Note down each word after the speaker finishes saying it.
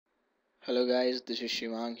Hello guys, this is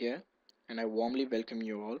Shivang here and I warmly welcome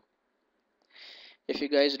you all. If you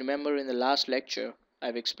guys remember in the last lecture,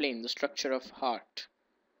 I've explained the structure of heart.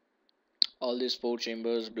 All these four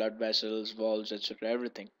chambers, blood vessels, valves, etc.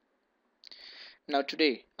 everything. Now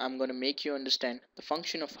today, I'm going to make you understand the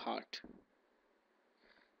function of heart.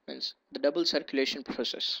 Means the double circulation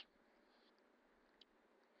process.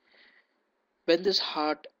 When this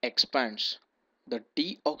heart expands, the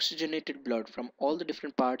deoxygenated blood from all the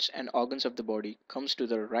different parts and organs of the body comes to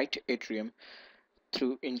the right atrium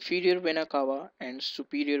through inferior vena cava and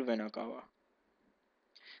superior vena cava.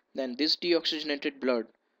 Then this deoxygenated blood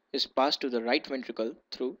is passed to the right ventricle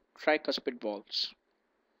through tricuspid valves.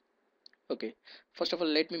 Okay, first of all,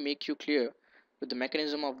 let me make you clear with the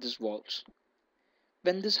mechanism of these valves.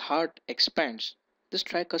 When this heart expands, this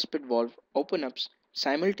tricuspid valve opens up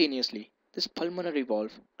simultaneously. This pulmonary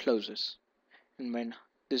valve closes, and when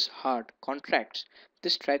this heart contracts,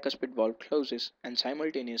 this tricuspid valve closes, and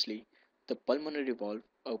simultaneously the pulmonary valve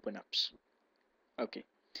opens up. Okay,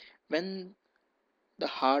 when the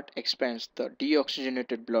heart expands, the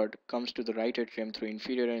deoxygenated blood comes to the right atrium through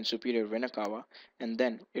inferior and superior vena cava, and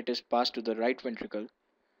then it is passed to the right ventricle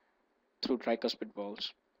through tricuspid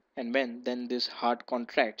valves. And when then this heart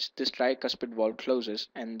contracts, this tricuspid valve closes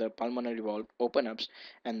and the pulmonary valve opens up,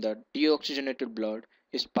 and the deoxygenated blood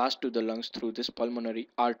is passed to the lungs through this pulmonary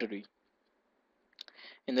artery.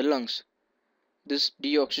 In the lungs, this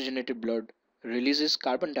deoxygenated blood releases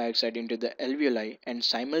carbon dioxide into the alveoli and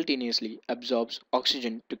simultaneously absorbs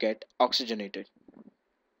oxygen to get oxygenated.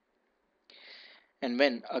 And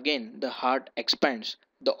when again the heart expands,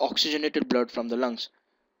 the oxygenated blood from the lungs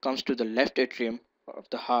comes to the left atrium of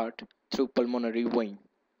the heart through pulmonary vein,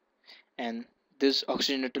 and this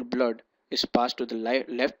oxygenated blood is passed to the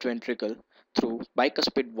left ventricle through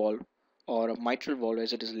bicuspid valve or a mitral valve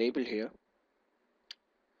as it is labeled here.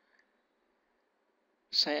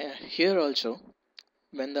 So, here also,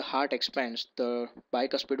 when the heart expands, the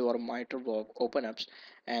bicuspid or mitral valve opens up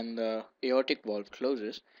and the aortic valve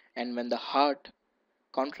closes, and when the heart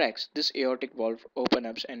contracts, this aortic valve opens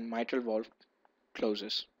up and mitral valve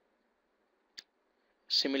closes.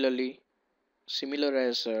 Similarly, similar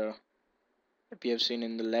as we have seen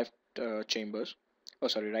in the left chambers,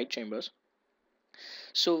 right chambers.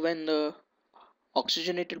 So when the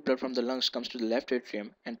oxygenated blood from the lungs comes to the left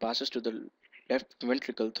atrium and passes to the left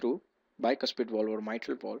ventricle through bicuspid valve or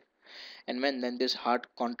mitral valve, and when then this heart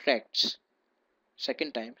contracts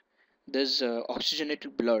second time, this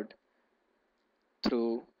oxygenated blood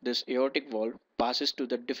through this aortic valve passes to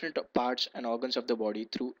the different parts and organs of the body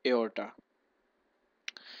through aorta.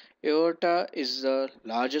 Aorta is the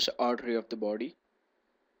largest artery of the body.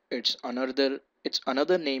 Its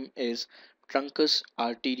another name is truncus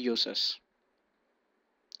arteriosus.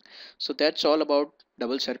 So that's all about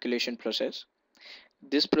double circulation process.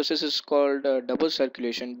 This process is called double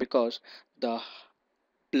circulation because the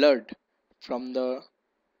blood from the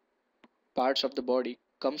parts of the body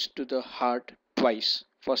comes to the heart twice,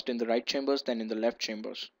 first in the right chambers, then in the left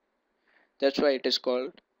chambers. That's why it is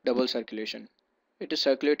called double circulation. It is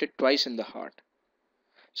circulated twice in the heart.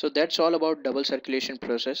 So that's all about double circulation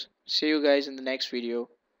process. See you guys in the next video.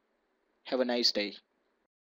 Have a nice day.